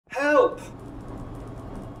up!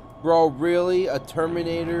 Bro, really? A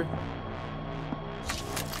Terminator?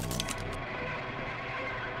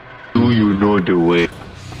 Do you know the way?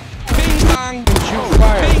 Bing bang! Shoot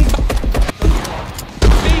fire!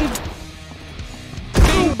 Bing!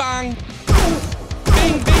 Bing bang!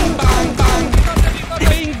 Bing bing bang bang!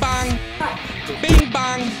 Bing bang! Bing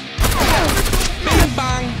bang! Bing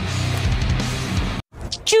bang!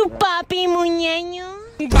 Chupapi muñeño.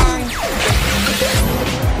 Bing bang!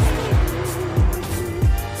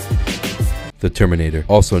 The Terminator,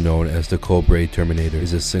 also known as the Cobra Terminator,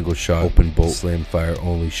 is a single-shot, open-bolt,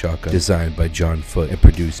 slam-fire-only shotgun designed by John Foote and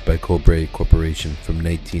produced by Cobra Corporation from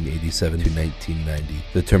 1987 to 1990.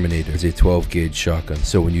 The Terminator is a 12-gauge shotgun,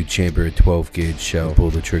 so when you chamber a 12-gauge shell and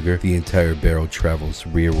pull the trigger, the entire barrel travels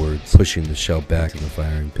rearwards, pushing the shell back in the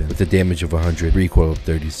firing pin. With a damage of 100, recoil of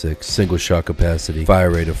 36, single-shot capacity,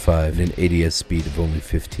 fire rate of 5, and an ADS speed of only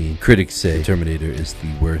 15, critics say the Terminator is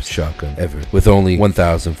the worst shotgun ever. With only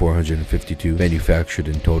 1,452 manufactured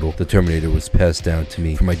in total, the Terminator was passed down to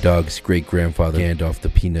me from my dog's great-grandfather, Gandalf the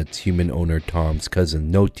Peanuts, human owner Tom's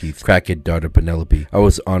cousin, No Teeth, crackhead daughter Penelope. I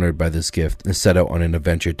was honored by this gift and set out on an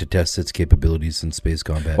adventure to test its capabilities in space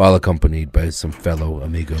combat, while accompanied by some fellow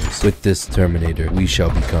amigos. With this Terminator, we shall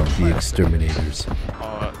become the exterminators.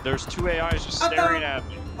 There's two AIs just staring at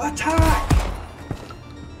me. Attack!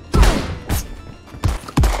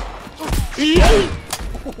 Attack!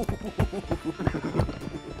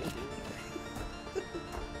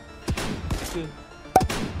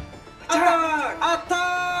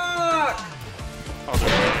 Attack! Oh,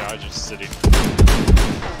 there's an AI just sitting.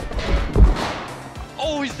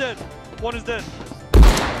 Oh, he's dead. One is dead.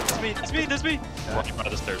 It's me. It's me. That's me. Right by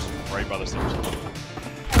the stairs. Right by the stairs.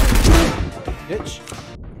 Bitch.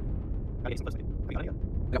 I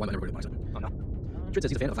got one member of oh no. Trin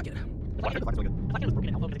says he's a fan of Flathead.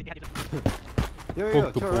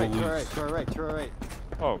 Yo, to our right, to our right, to our right, to our right.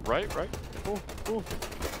 Oh, right, right. Ooh.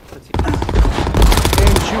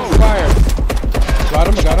 And shoot fire. Got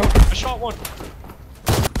him, I got him. I shot one.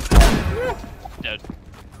 Dead.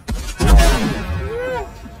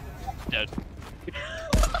 Dead.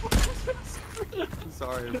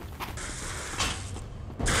 Sorry.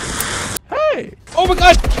 Hey! Oh my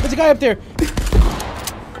god! There's a guy up there!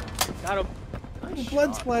 Got him.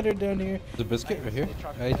 Blood splattered down here. There's a biscuit right here.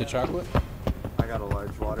 I ate the chocolate. I got a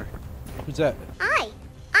large water. Who's that? Hi,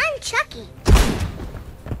 I'm Chucky.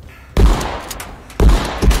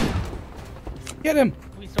 Get him!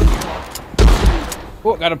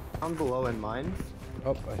 Oh, got him. I'm below in mine.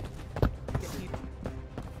 Oh,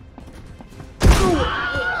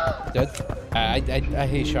 dead. I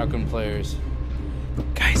hate shotgun players.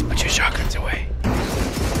 Guys, put your shotguns away.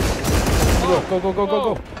 Go, go, go, go, go,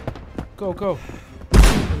 go. Go, go.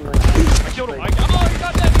 I killed him. Oh, he's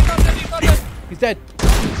not dead. He's not dead. He's not dead. He's dead.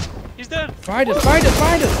 He's dead. Find us, find us,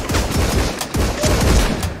 find us.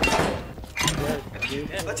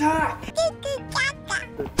 Attack!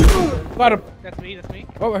 Got him. That's me, that's me.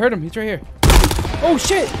 Oh, I heard him. He's right here. Oh,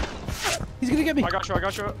 shit. He's gonna get me. I got you. I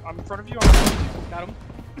got you. I'm in front of you. Got him.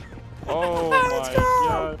 Oh my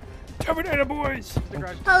god. Terminator boys.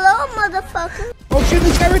 Hello, motherfucker. Oh, shit.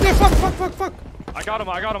 This guy right there. Fuck, fuck, fuck, fuck. I got him.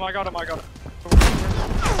 I got him. I got him. I got him.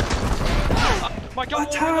 My gun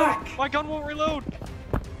won't reload. My gun won't reload.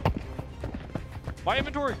 My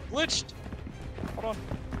inventory glitched. Hold on.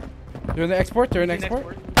 They're in the export. They're in the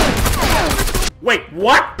export. Wait,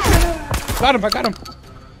 what? Got him. I got him.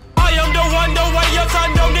 I am the one, the way your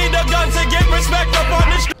son don't need a gun to get respect up on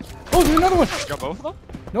the street. Oh, there's another one. Got both of them?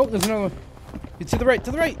 Nope, there's another one. It's to the right,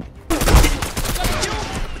 to the right.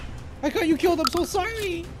 I got you killed. I'm so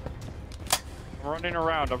sorry. I'm running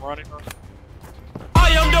around. I'm running around.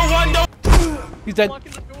 I am the one, the He's dead. Why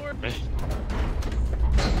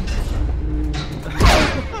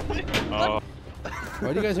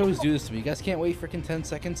do you guys always do this to me? You guys can't wait freaking 10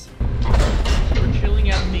 seconds? We're chilling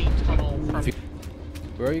at the tunnel from...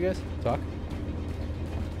 Where are you guys? Talk.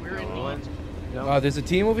 We're in the... There's a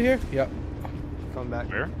team over here? Yep. Come back.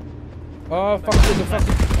 Where? Oh, fuck,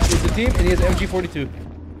 there's a team, and he has an MG42.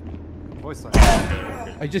 Voice line.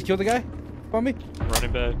 I just killed a guy? On me?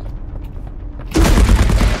 Running back.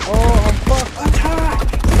 Oh, I'm fucked. Attack!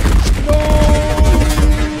 No!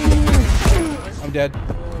 I'm dead.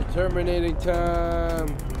 Terminating time.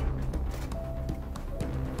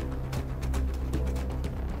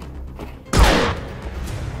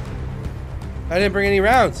 I didn't bring any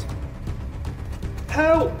rounds.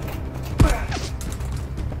 Help!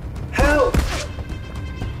 Help!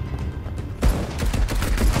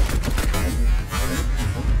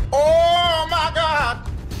 Oh my god!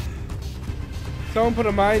 Someone put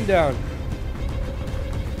a mine down.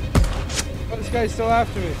 Oh, this guy's still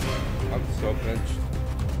after me. I'm so pinched.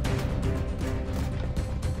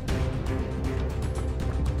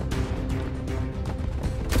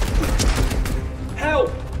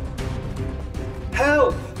 Help!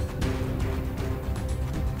 Help!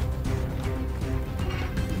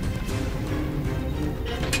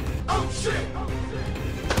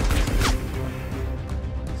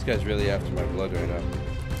 This guy's really after my blood right now.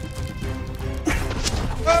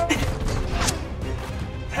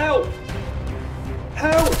 Help!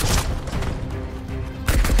 Help!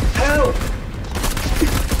 Help!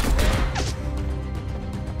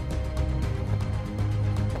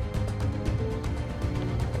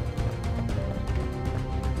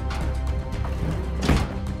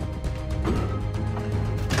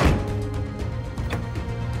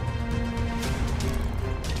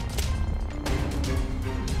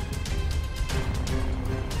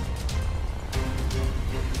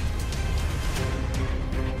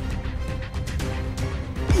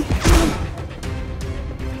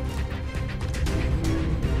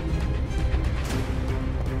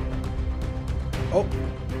 Oh!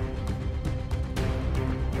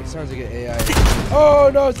 It sounds like an AI.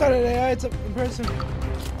 Oh no, it's not an AI, it's a person.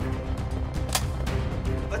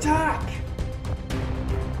 Attack!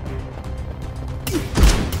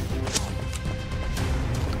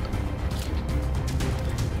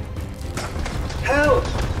 Help!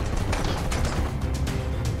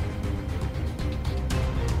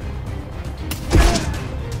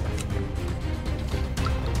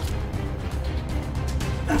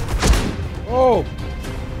 Oh!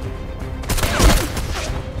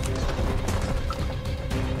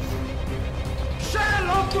 Say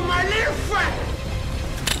hello to my little friend!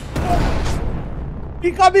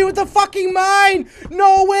 He got me with the fucking mine!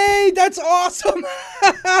 No way! That's awesome!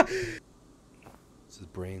 This is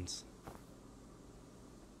brains.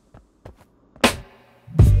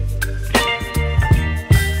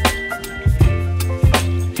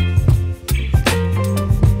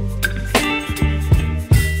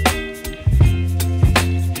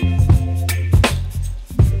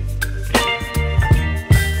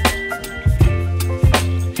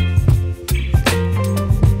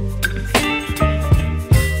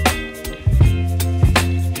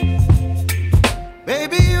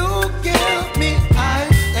 Baby, you give me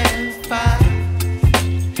ice and fire.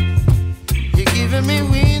 You're giving me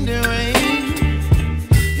wind and rain.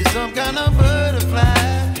 You're some kind of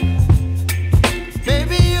butterfly.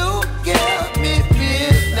 Baby, you give me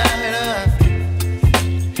midnight.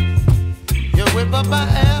 You whip up my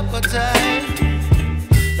appetite.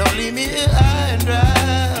 Don't leave me here high and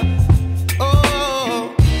dry.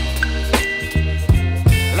 Oh,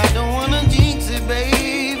 well, I don't wanna jinx it, baby.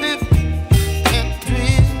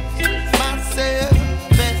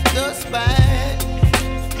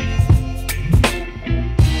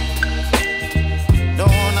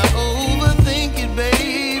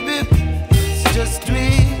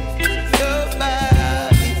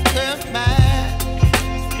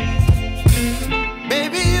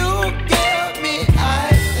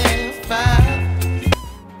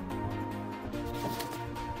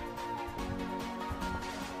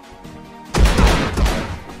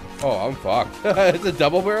 Oh, I'm fucked. It's a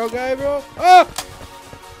double barrel guy, bro. Ah!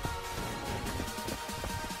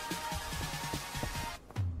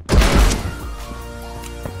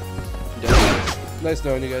 Nice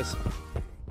knowing you guys.